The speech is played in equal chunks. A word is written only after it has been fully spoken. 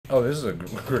Oh, this is a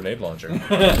grenade launcher.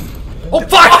 Oh,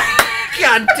 fuck!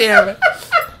 God damn it.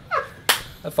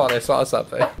 I thought I saw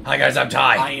something. Hi guys, I'm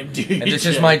Ty. I am DJ. And this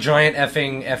is my giant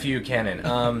effing FU cannon.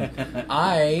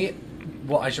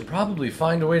 Well, I should probably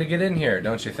find a way to get in here,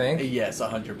 don't you think? Yes,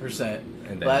 100%.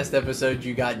 And then- Last episode,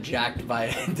 you got jacked by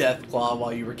a death claw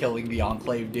while you were killing the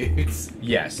Enclave dudes.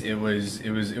 Yes, it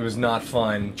was not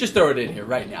fun. Just throw it in here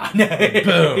right now.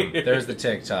 Boom! There's the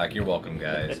TikTok. You're welcome,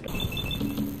 guys.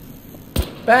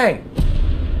 Bang!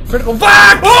 Critical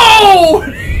fuck! Oh!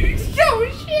 Oh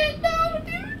shit, no,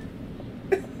 dude!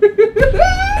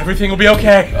 Everything will be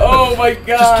okay. Oh my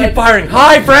god! Just keep firing.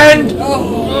 Hi, friend!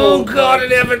 Oh God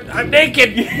in heaven! I'm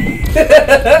naked!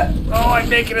 Oh, I'm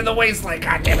naked in the wasteland.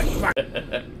 God damn it! Fuck.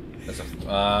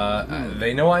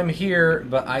 They know I'm here,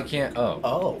 but I can't. Oh.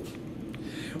 Oh.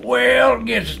 Well,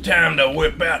 guess it's time to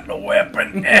whip out the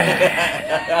weapon.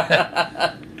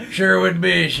 Sure would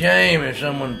be a shame if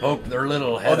someone poked their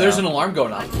little head. Oh, there's out. an alarm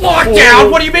going off. Lockdown?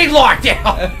 What do you mean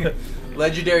lockdown?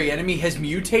 Legendary enemy has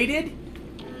mutated?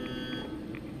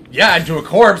 Yeah, into a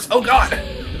corpse. Oh god.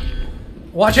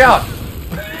 Watch out.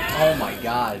 Oh my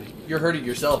god. You're hurting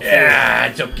yourself. Yeah,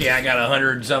 it's okay. I got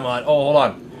 100 and some odd. Oh, hold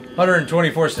on.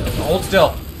 124 still. Hold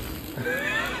still.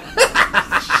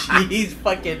 He's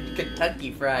fucking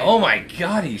Kentucky Fried. Oh my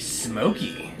god, he's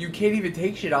smoky. You can't even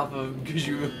take shit off of him because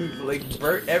you like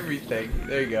burnt everything.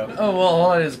 There you go. Oh well,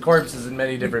 hold on. His corpse is in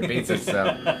many different pieces,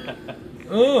 so.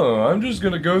 Oh, I'm just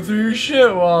gonna go through your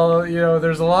shit while, you know,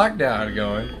 there's a lockdown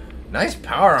going. Nice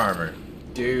power armor.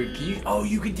 Dude, can you... Oh,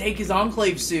 you can take his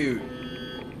Enclave suit.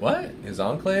 What? His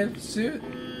Enclave suit?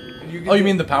 You Oh, you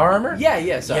mean the power armor? Yeah,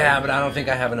 yeah, sorry. Yeah, but I don't think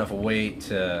I have enough weight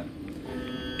to...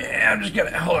 Yeah, I'm just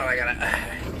gonna... Hold on, I gotta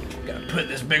put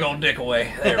this big old dick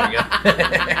away. There we go.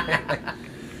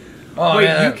 Oh, Wait,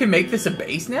 man. you can make this a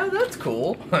base now? That's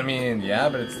cool. I mean, yeah,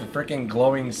 but it's the freaking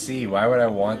glowing sea. Why would I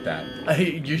want that?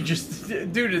 You just...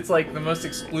 Dude, it's like the most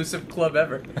exclusive club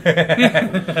ever.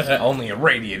 Only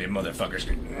irradiated motherfuckers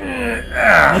can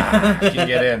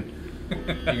get in.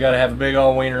 You gotta have a big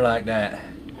old wiener like that.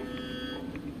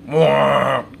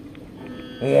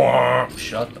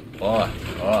 Shut the fuck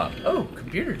up. Oh,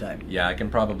 computer time. Yeah, I can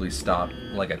probably stop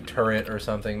like a turret or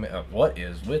something. What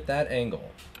is with that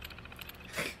angle?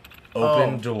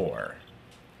 Open door.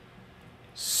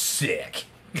 Sick.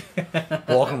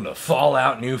 Welcome to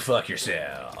Fallout New Fuck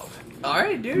Yourself.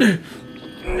 Alright, dude.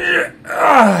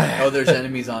 Oh, there's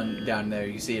enemies on down there.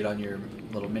 You see it on your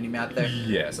little mini map there?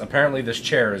 Yes, apparently this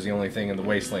chair is the only thing in the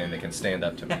wasteland that can stand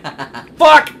up to me.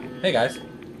 Fuck! Hey guys.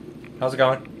 How's it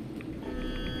going?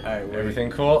 Alright, Everything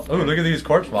cool? Oh, look at these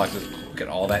corpse boxes. Look at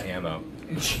all that ammo.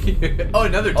 Oh,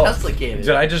 another Tesla cannon.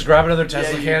 Did I just grab another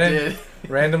Tesla you cannon? did.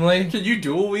 Randomly? Can you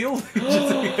dual wield?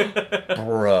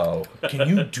 Bro. Can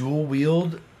you dual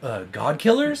wield God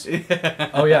Killers?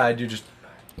 Oh yeah, I do. Just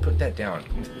put that down.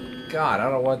 God, I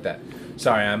don't want that.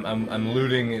 Sorry, I'm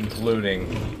looting and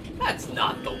polluting. That's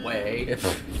not the way.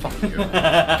 Fuck you.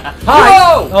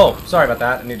 Hi! Oh, sorry about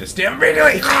that. I need to stand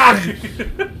immediately.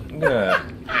 I'm gonna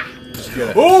just get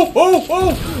it.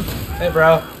 Oh! Hey,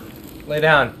 bro. Lay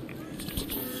down.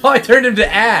 Oh, I turned him to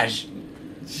ash.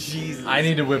 Jesus. I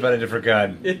need to whip out a different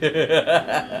gun.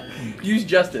 Use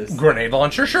justice. Grenade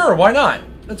launcher? Sure, why not?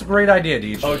 That's a great idea,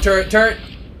 Deej. Oh, turret.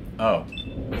 Oh.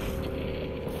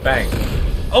 Bang.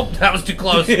 Oh, that was too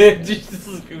close.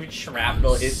 Just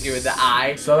shrapnel hits you in the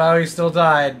eye. Somehow he still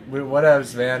died. What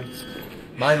else, man?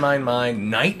 Mine.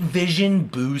 Night vision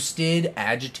boosted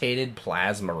agitated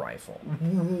plasma rifle.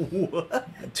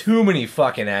 What? Too many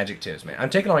fucking adjectives, man. I'm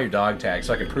taking all your dog tags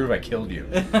so I can prove I killed you.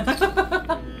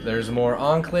 There's more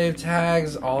Enclave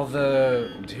tags. All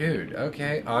the... Dude,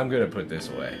 okay. I'm gonna put this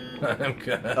away.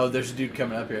 Oh, there's a dude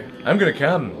coming up here. I'm gonna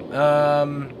come.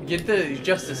 Get the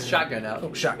Justice shotgun out.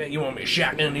 Oh, shotgun. You want me to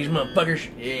shotgun these motherfuckers?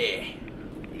 Yeah.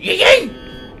 Yay!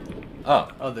 Oh.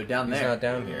 Oh, they're down He's there. not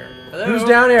down here. Hello? Who's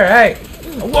down here? Hey!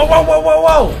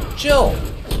 Whoa! Chill!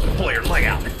 Pull your leg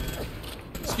out.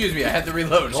 Excuse me, I had to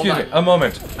reload. Excuse me, a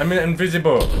moment. I'm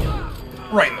invisible.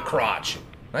 Right in the crotch.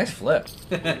 Nice flip.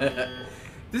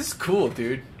 This is cool,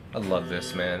 dude. I love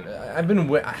this, man.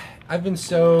 I've been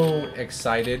so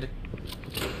excited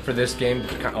for this game.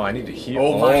 Oh, I need to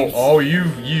heal. Oh,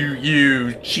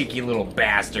 you cheeky little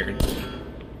bastard.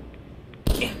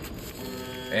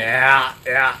 Yeah.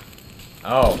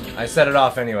 Oh, I set it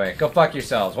off anyway. Go fuck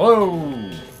yourselves.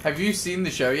 Whoa. Have you seen the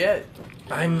show yet?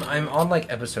 I'm on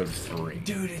like episode 3.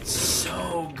 Dude, it's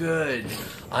so good.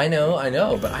 I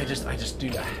know, but I just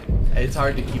dude. It's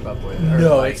hard to keep up with.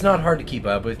 No, it's not hard to keep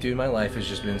up with, dude. My life has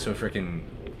just been so freaking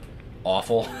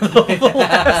awful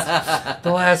the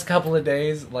last couple of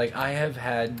days. Like, I have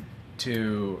had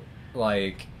to,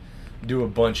 like, do a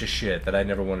bunch of shit that I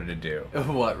never wanted to do.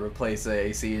 What? Replace the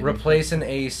AC? Replace an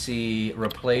AC.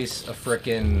 Replace a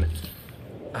frickin'.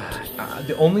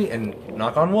 The only, and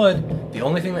knock on wood, the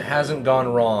only thing that hasn't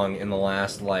gone wrong in the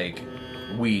last, like,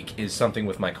 week is something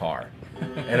with my car.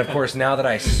 And of course, now that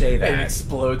I say that... It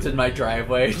explodes in my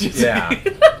driveway. Yeah.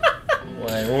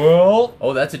 Like, well...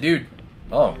 Oh, that's a dude.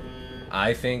 Oh.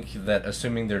 I think that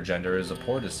assuming their gender is a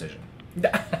poor decision.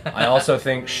 I also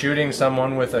think shooting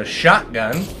someone with a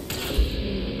shotgun...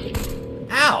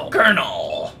 Ow!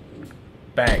 Colonel!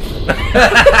 Bang.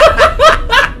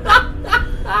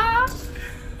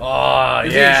 Oh,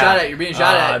 You're yeah. being shot at. You're being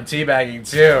shot at. I'm teabagging,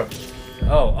 too.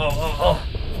 Oh.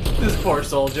 This poor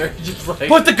soldier. Just like...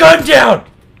 Put the gun down!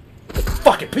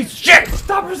 Fucking piece of shit!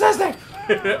 Stop resisting!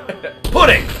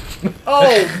 Pudding!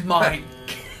 Oh, my...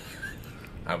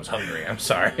 I was hungry. I'm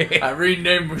sorry. I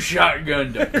renamed my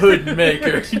shotgun to Pudding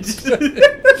Maker.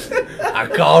 I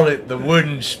call it the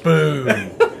wooden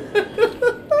spoon.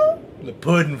 The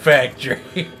pudding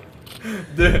factory.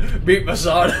 Beat my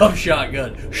sawed-off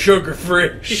shotgun.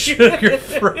 Sugar-free.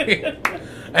 Sugar-free.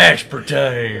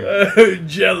 Aspartame.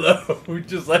 Jello.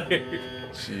 Just like...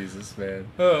 Jesus, man.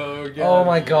 Oh, God. Oh,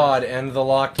 my God. End the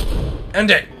locked... End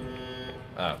it!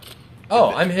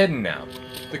 Oh, I'm hidden now.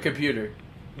 The computer.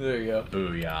 There you go.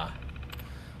 Booyah.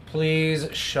 Please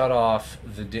shut off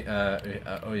the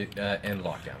end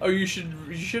lockdown. Oh, you should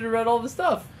have read all the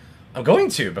stuff. I'm going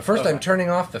to, but first I'm turning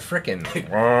off the frickin'...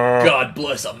 God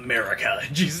bless America.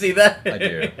 Did you see that? I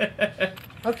do.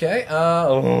 Okay, do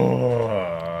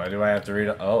I have to read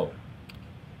it? Oh.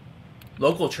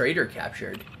 Local trader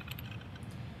captured.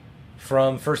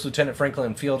 From First Lieutenant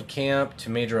Franklin Field Camp to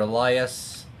Major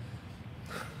Elias...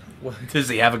 Does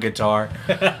he have a guitar?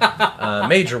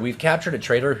 Major, we've captured a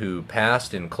trader who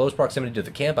passed in close proximity to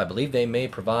the camp. I believe they may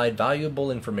provide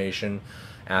valuable information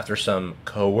after some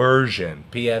coercion.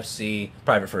 PFC,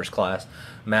 Private First Class,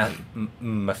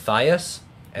 Matthias,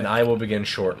 and I will begin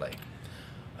shortly.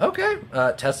 Okay,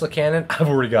 Tesla cannon, I've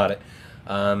already got it.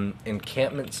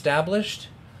 Encampment established.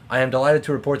 I am delighted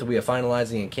to report that we have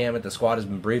finalized the encampment. The squad has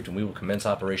been briefed and we will commence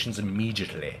operations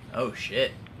immediately. Oh,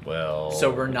 shit. Well...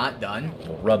 So we're not done?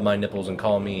 Well, rub my nipples and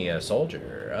call me a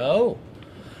soldier. Oh.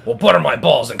 Well, butter my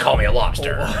balls and call me a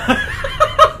lobster.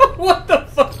 What the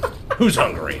fuck? Who's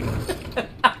hungry?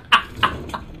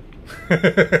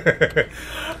 I've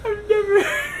never...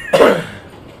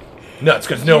 Nuts,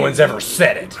 because no one's ever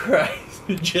said it. Christ.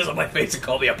 Jizz on my face and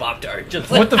call me a Pop-Tart.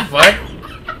 Just What the fuck?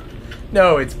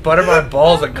 No, it's butter my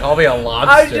balls and call me a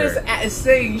lobster. I'm just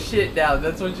saying shit now.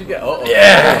 That's what you get. Uh-oh.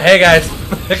 Yeah, hey guys.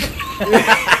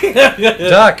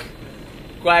 Duck.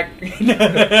 Quack.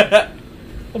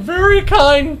 A very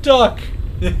kind duck.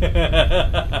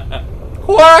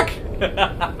 Quack.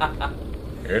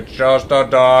 It's just a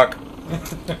duck.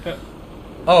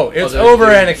 Oh, it's over,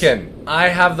 Anakin. I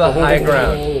have the high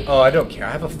ground. Oh, I don't care.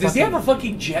 I have a fucking... Does he have a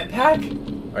fucking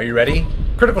jetpack? Are you ready?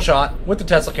 Critical shot with the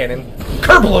Tesla cannon.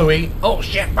 Kerblooey. Oh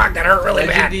shit, fuck, that hurt really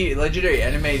bad. Legendary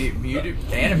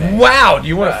anime. Wow, do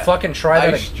you want to fucking try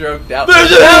that? I stroked out.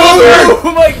 There's a vertibird!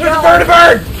 Oh my god! There's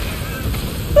a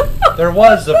vertibird! There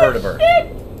was a vertibird.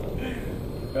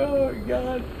 Oh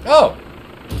god. Oh.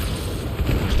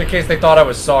 Just in case they thought I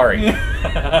was sorry.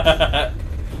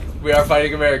 We are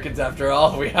fighting Americans after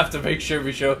all. We have to make sure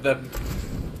we show them.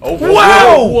 Oh,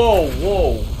 wow!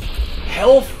 Whoa.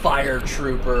 Hellfire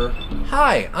Trooper.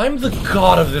 Hi, I'm the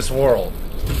god of this world.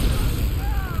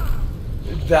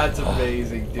 That's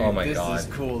amazing, dude. Oh my god. This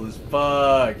is cool as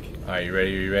fuck. Alright, you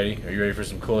ready? Are you ready for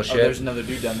some cool shit? Oh, there's another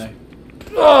dude down there.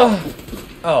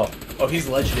 Oh, he's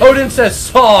legendary. Odin says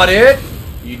sawed it.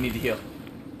 You need to heal.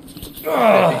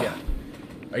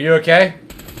 Are you okay?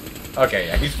 Okay,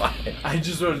 yeah, he's fine. I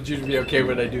just wanted you to be okay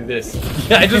when I do this.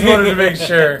 Yeah, I just wanted to make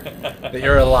sure that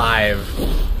you're alive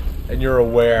and you're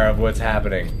aware of what's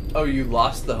happening. Oh, you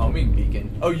lost the homing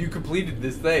beacon. Oh, you completed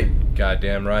this thing.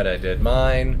 Goddamn right I did.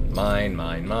 Mine.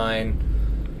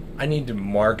 I need to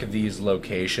mark these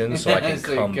locations so I can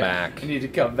come back. I need to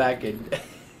come back and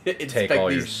take all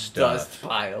your these stuff. dust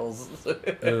piles.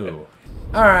 Ooh.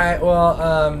 Alright,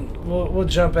 well, we'll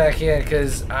jump back in,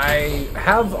 because I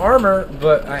have armor,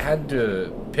 but I had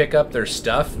to pick up their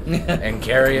stuff and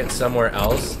carry it somewhere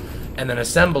else, and then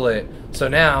assemble it, so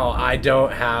now I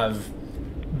don't have,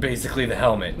 basically, the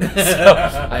helmet. So,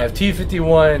 I have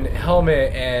T-51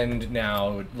 helmet, and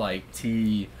now, like,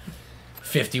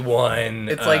 T-51...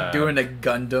 It's like doing a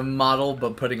Gundam model,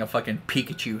 but putting a fucking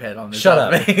Pikachu head on the Shut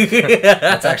top. up.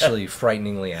 That's actually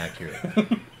frighteningly accurate.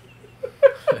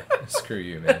 Screw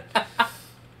you, man.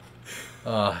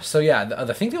 So yeah, I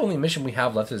think the only mission we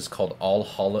have left is called All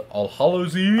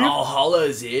Hallows Eve. All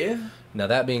Hallows Eve? Now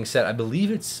that being said, I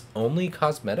believe it's only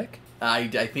cosmetic. I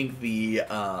think the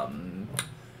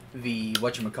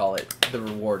whatchamacallit, the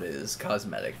reward is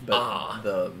cosmetic, but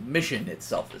the mission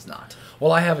itself is not.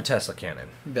 Well, I have a Tesla cannon.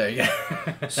 There you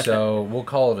go. So we'll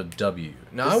call it a W.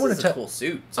 Now This I want is to a cool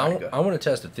suit. Sorry, I want to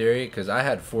test a theory because I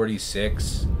had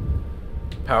 46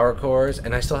 power cores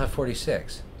and I still have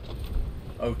 46.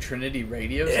 Oh, Trinity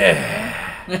radios.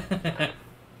 Yeah.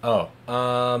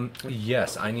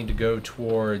 Yes, I need to go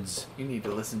towards... You need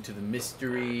to listen to the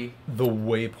mystery... The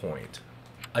waypoint.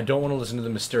 I don't want to listen to the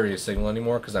mysterious signal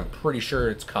anymore because I'm pretty sure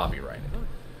it's copyrighted.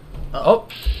 Oh.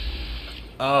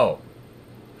 Oh.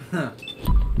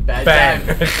 Bad time.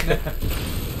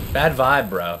 Bad vibe,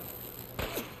 bro.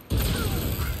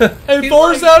 Hey,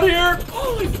 Thor's out here!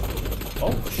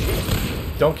 Oh, shit.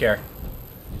 Don't care.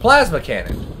 Plasma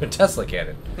cannon. Tesla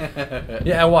cannon.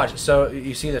 Yeah, watch. So,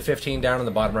 you see the 15 down on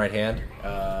the bottom right hand?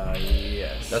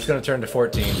 Yes. That's going to turn to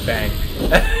 14. Bang.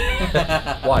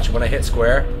 Watch, when I hit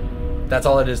square, that's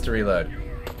all it is to reload.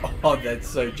 Oh, that's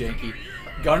so janky.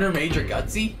 Gunner Major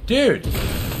Gutsy? Dude,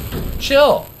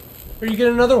 chill. Or you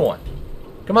get another one.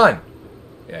 Come on.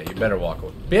 Yeah, you better walk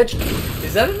away. Bitch.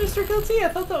 Is that a Mr. Gutsy? I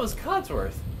thought that was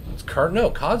Codsworth. It's no,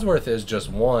 Codsworth is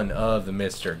just one of the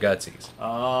Mr. Gutsies.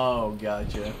 Oh,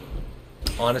 gotcha.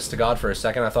 Honest to God, for a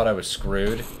second I thought I was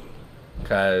screwed.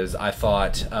 Because I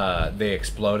thought they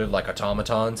exploded like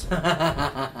automatons.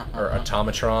 Or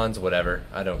automatrons, whatever.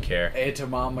 I don't care.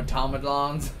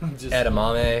 Automatons.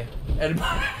 Edamame.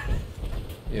 Edamame.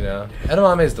 You know?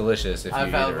 Edamame is delicious if you eat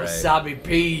it right. Wasabi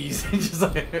peas. Just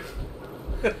like...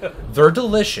 They're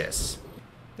delicious.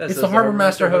 It's the Harbor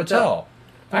Master Hotel.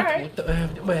 Alright.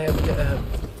 Want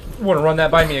to run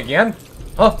that by me again?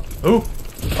 Huh? Who?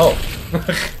 Oh.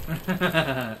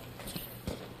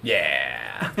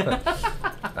 Yeah.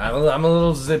 I'm a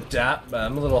little zipped up.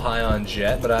 I'm a little high on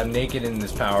jet, but I'm naked in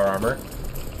this power armor.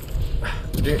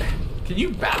 Dude. Can you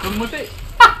bap him with it?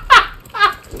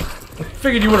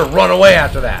 Figured you would have run away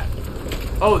after that.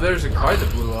 Oh, there's a car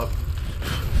that blew up.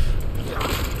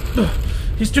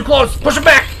 He's too close. Push him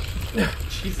back.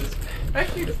 Jesus.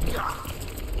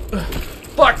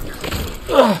 Fuck.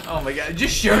 Oh my god,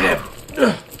 just shoot him.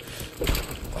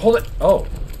 Hold it. Oh,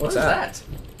 what's that?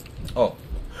 Oh.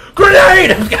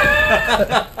 Grenade!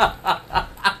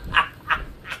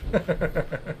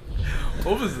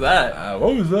 What was that?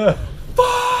 What was that?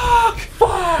 Fuck!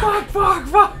 Fuck! Fuck!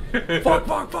 Fuck! Fuck!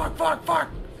 Fuck! Fuck! Fuck! Fuck!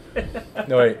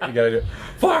 No wait, you gotta do it.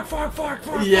 Fuck! Fuck! Fuck!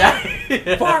 Fuck! Yeah.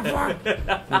 Fuck! Fuck!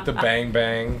 With the bang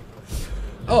bang.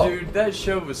 Oh, dude, that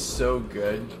show was so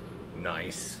good.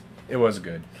 Nice. It was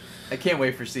good. I can't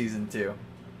wait for season 2.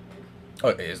 Oh,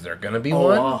 is there gonna be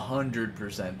one?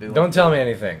 100%. Don't tell me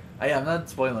anything. I'm not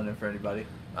spoiling it for anybody.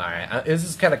 Alright, this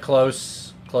is kind of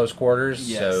close quarters,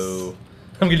 yes. So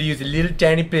I'm gonna use a little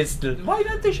tiny pistol. Why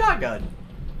not the shotgun?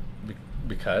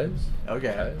 Because?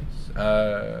 Okay.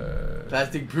 Because,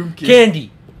 plastic pumpkin.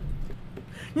 Candy!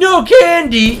 No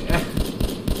candy!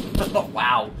 Oh,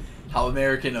 wow. How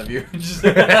American of you. Did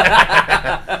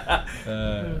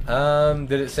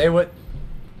it say what?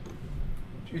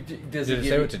 Did it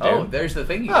say what to do? Oh, there's the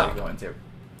thing you gotta go into.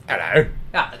 Hello.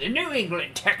 The New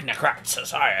England Technocrat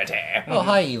Society. Oh,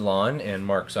 hi, Elon and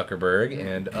Mark Zuckerberg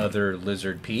and other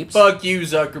lizard peeps. Fuck you,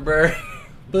 Zuckerberg.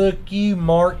 Fuck you,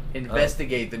 Mark.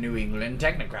 Investigate the New England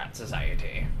Technocrat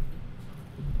Society.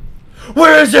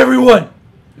 Where is everyone?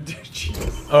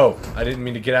 Jesus. Oh, I didn't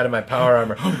mean to get out of my power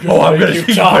armor. I'm gonna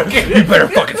keep talking. You better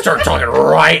fucking start talking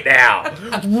right now.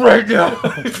 Right now.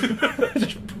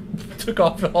 Took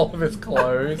off all of his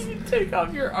clothes. You take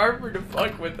off your armor to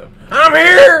fuck with him. I'm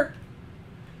here.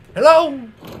 Hello.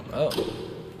 Oh.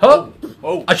 Huh?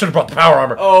 Oh. I should have brought the power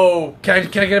armor. Oh. Can I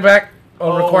get it back?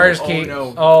 Oh, it requires key.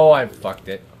 No. Oh, I fucked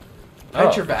it.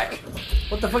 Got your back.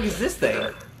 What the fuck is this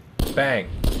thing? Bang.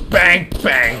 Bang.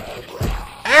 Bang.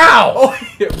 Ow! Oh,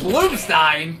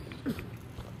 Bloomstein.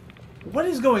 What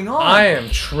is going on? I am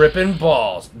tripping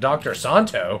balls. Dr.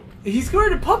 Santo. He's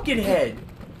going to Pumpkinhead.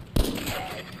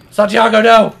 Santiago,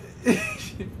 no!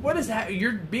 What is that?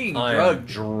 You're being I drugged. am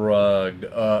drugged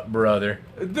up, brother.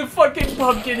 The fucking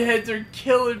Pumpkinheads are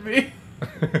killing me.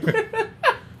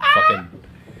 Fucking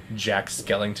Jack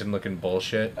Skellington looking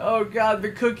bullshit. Oh god,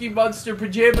 the Cookie Monster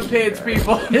pajama pants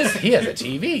people. He has a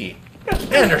TV.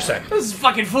 Anderson. This is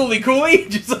fucking Fooly Cooly.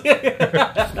 Just like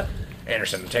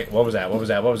Anderson, what was that? What was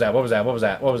that? What was that? What was that? What was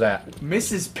that? What was that?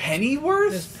 Mrs.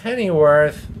 Pennyworth? Miss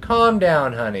Pennyworth, calm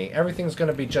down, honey. Everything's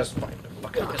gonna be just fine.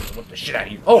 Fucking whip the shit out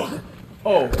of you. Oh!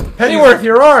 Oh. Pennyworth,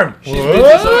 your arm! She's been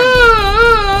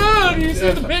disarmed. Do you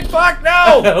see the big fuck?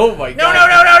 No! Oh my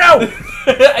god. No!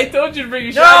 I told you to bring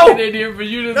a shotgun in here, but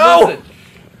you didn't listen.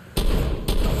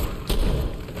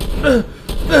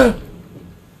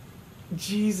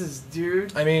 Jesus,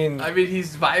 dude. I mean,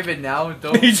 he's vibing now.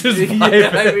 Don't. He's just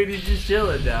vibing. I mean, he's just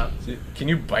chilling now. Can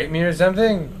you bite me or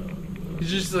something? He's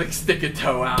just like stick a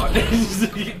toe out.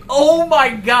 Like, oh my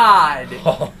god!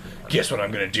 Oh, guess what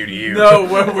I'm gonna do to you? No,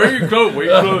 where you go? Where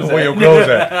you close at? Where you close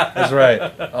at? That's right.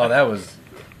 Oh,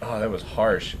 that was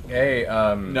harsh. Hey,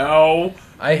 No.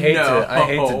 I hate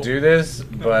to do this,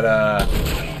 but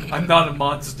I'm not a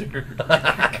monster.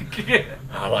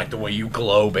 I like the way you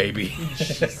glow, baby.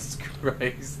 Jesus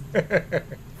Christ.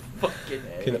 Fucking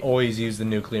A. Can always use the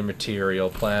nuclear material,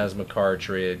 plasma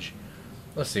cartridge.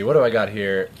 Let's see, what do I got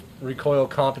here? Recoil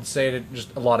compensated,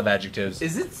 just a lot of adjectives.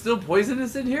 Is it still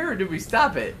poisonous in here, or did we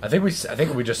stop it? I think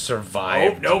we just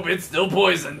survived. Oh, nope, it's still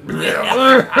poison.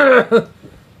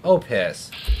 Oh, piss.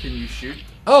 Can you shoot?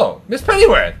 Oh, Miss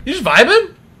Pennyworth, you just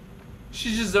vibing?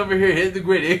 She's just over here hitting the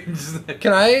grenade. Like,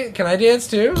 Can I dance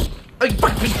too?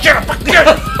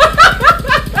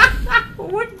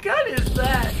 what gun is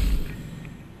that?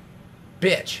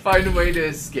 Bitch. Find a way to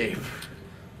escape.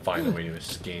 Find a way to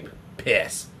escape.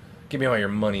 Piss. Give me all your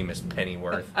money, Miss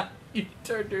Pennyworth. You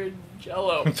turned her into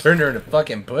Jello. Turned her into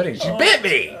fucking pudding. She bit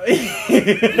me.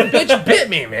 Bitch bit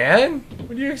me, man.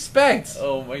 What do you expect?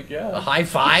 Oh my god. A high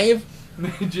five?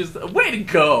 Just way to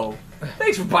go.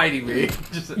 Thanks for biting me.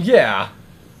 Just, Yeah.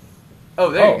 oh,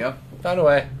 there you go. Found a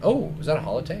way. Oh, is that a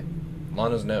holotape?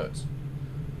 Lana's notes.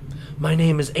 My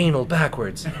name is Anal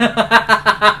Backwards.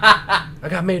 I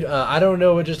got made. I don't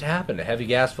know what just happened. A heavy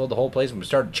gas filled the whole place and we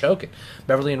started choking.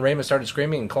 Beverly and Raymond started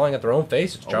screaming and clawing at their own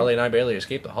faces. Charlie and I barely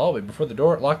escaped the hallway before the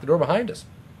door locked the door behind us.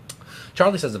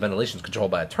 Charlie says the ventilation is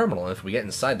controlled by a terminal, and if we get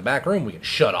inside the back room, we can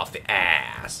shut off the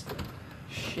ass.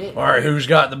 Shit. All right, who's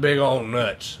got the big old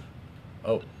nuts?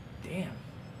 Oh, Damn.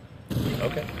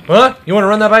 okay. Huh? You want to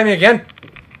run that by me again?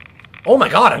 Oh my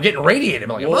God, I'm getting radiated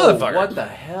like a Whoa, motherfucker. what the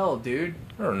hell, dude?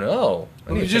 I don't know.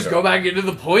 I need You to just take go a- back into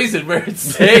the poison where it's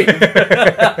safe.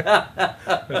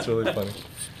 That's really funny.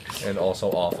 And also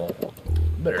awful.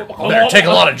 Better take a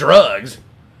lot of drugs.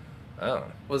 Oh,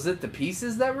 Was it the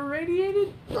pieces that were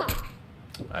radiated?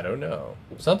 I don't know.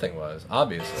 Something was,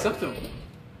 obviously. Something.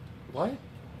 What?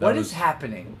 That What was- is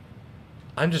happening?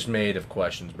 I'm just made of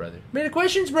questions, brother. Made of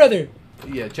questions, brother.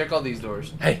 Yeah, check all these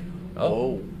doors. Hey.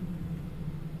 Oh.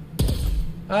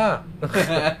 Oh. Ah.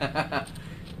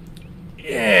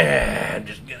 Yeah, I'm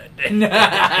just gonna.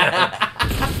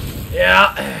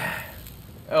 Yeah.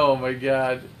 Oh my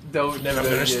god. Don't Never do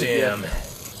it understand. again.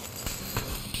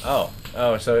 Oh.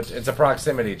 Oh, so it's a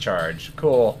proximity charge.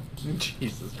 Cool.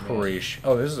 Jesus. man. Preach.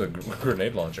 Oh, this is a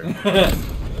grenade launcher.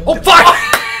 Oh,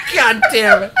 fuck! God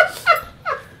damn it.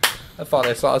 I thought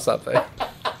I saw something. I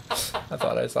You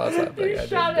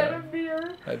shot at a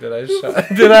mirror.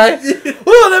 Did I?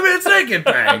 Oh, that man's naked!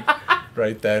 Bang!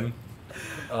 Right then.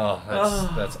 Oh,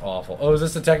 that's awful. Oh, is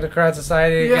this the Technocrat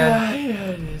Society again? Yeah,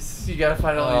 it is. You gotta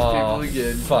find all these people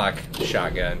again. Fuck.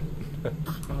 Shotgun.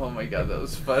 Oh my god, that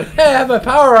was fun. Hey, I have my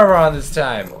power armor on this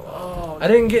time. Oh, I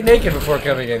didn't get naked before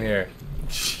coming in here.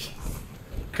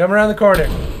 Come around the corner.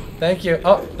 Thank you.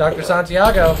 Oh, Dr.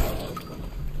 Santiago.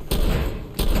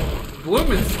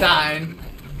 Blumenstein.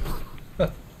 I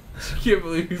can't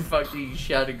believe you fucking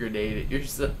shot a grenade at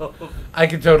yourself. I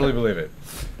can totally believe it.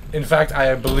 In fact,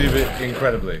 I believe it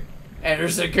incredibly.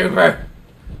 Anderson Cooper.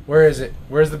 Where is it?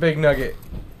 Where's the big nugget?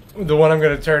 The one I'm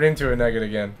going to turn into a nugget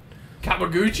again.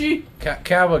 Kawaguchi?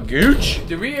 Kawagooch?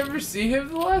 Did we ever see him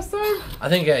the last time? I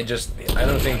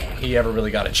don't think he ever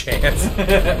really got a chance.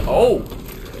 Oh.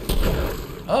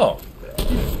 Oh.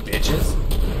 You bitches.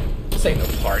 This ain't no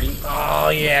party. Oh,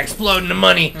 yeah, exploding the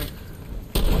money.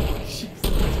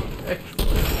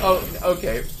 Oh,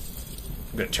 okay.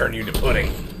 I'm going to turn you into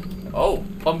pudding. Oh,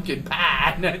 pumpkin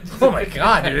pie. Oh my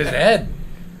god, dude, his head.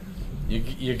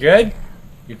 You good?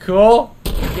 You cool?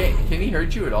 Can he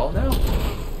hurt you at all now?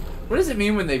 What does it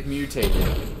mean when they've mutated?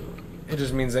 It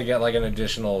just means they get like an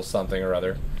additional something or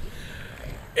other.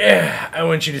 Yeah, I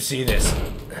want you to see this.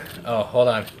 Oh, hold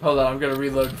on. Hold on, I'm gonna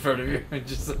reload in front of you.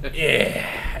 Just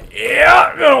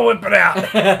Yeah, I'm gonna whip it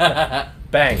out.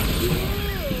 Bang.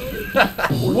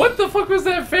 What the fuck was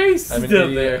that face? I'm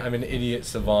an idiot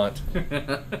savant.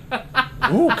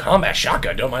 Ooh, combat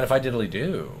shotgun. Don't mind if I diddly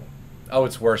do. Oh,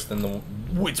 it's worse than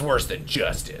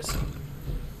justice.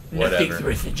 Whatever. Nothing's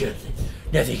worse than justice.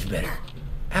 Nothing's better.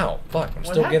 Ow, fuck. I'm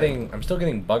still getting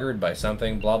buggered by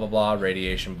something. Blah blah blah.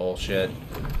 Radiation bullshit.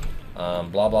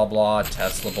 Blah blah blah.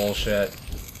 Tesla bullshit.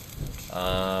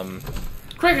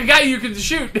 Quick, a guy you can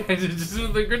shoot just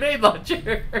with a grenade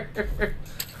launcher.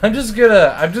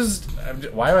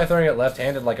 Why am I throwing it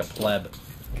left-handed like a pleb?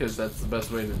 Because that's the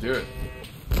best way to do it.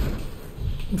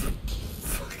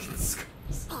 Fucking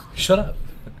skulls. Shut up.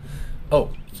 Oh,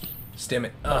 stim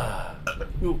it.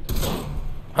 Ooh.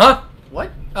 Huh?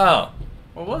 What? Oh,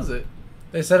 What was it?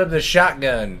 they set up this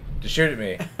shotgun to shoot at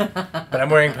me, but I'm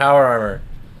wearing power armor,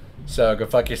 so go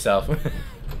fuck yourself.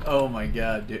 Oh my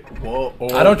god, dude. Whoa.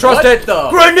 Oh, I don't trust it. The?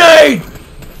 Grenade!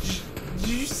 Did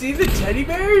you see the teddy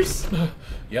bears?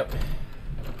 Yep.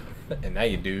 And now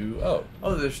you do. Oh.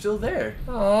 Oh, they're still there.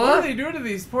 Aww. What are they doing to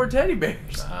these poor teddy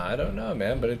bears? I don't know,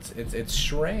 man, but it's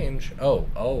strange. Oh,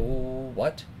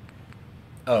 what?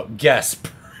 Oh, guess.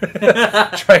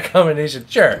 Try combination.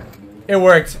 Sure, it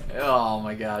worked. Oh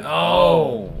my god.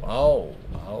 Oh.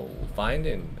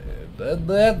 Finding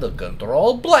the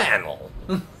control panel.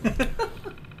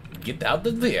 Get out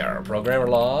there, programmer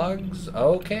logs.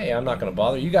 Okay, I'm not gonna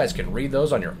bother. You guys can read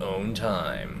those on your own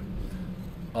time.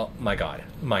 Oh my god.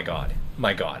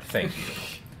 Thank you.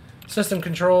 System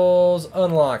controls,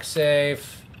 unlock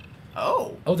safe.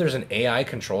 Oh. Oh, there's an AI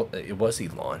control. It was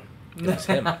Elon. It was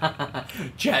him.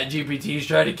 ChatGPT's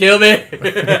trying to kill me.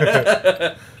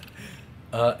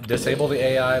 Disable the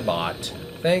AI bot.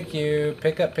 Thank you.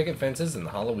 Pick up picket fences in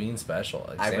the Halloween special.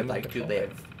 I would like to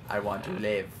live. I want to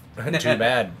live. Too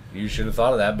bad. You should have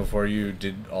thought of that before you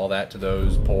did all that to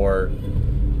those poor...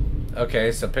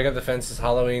 Okay, so pick up the fences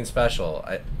Halloween special.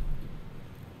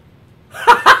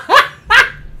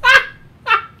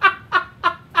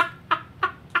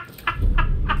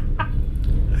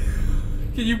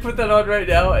 Can you put that on right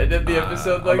now and end the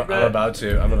episode like that?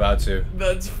 I'm about to.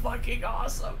 That's fucking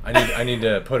awesome. I need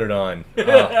to put it on.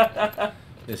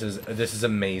 This is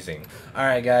amazing.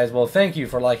 Alright guys, well thank you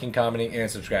for liking, commenting, and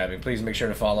subscribing. Please make sure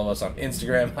to follow us on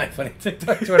Instagram, MyFunny,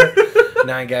 TikTok, Twitter,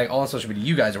 9gag, all social media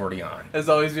you guys are already on. As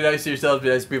always, be nice to yourselves, be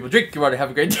nice to people, drink your water,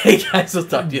 have a great day, guys. We'll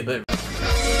talk to you later.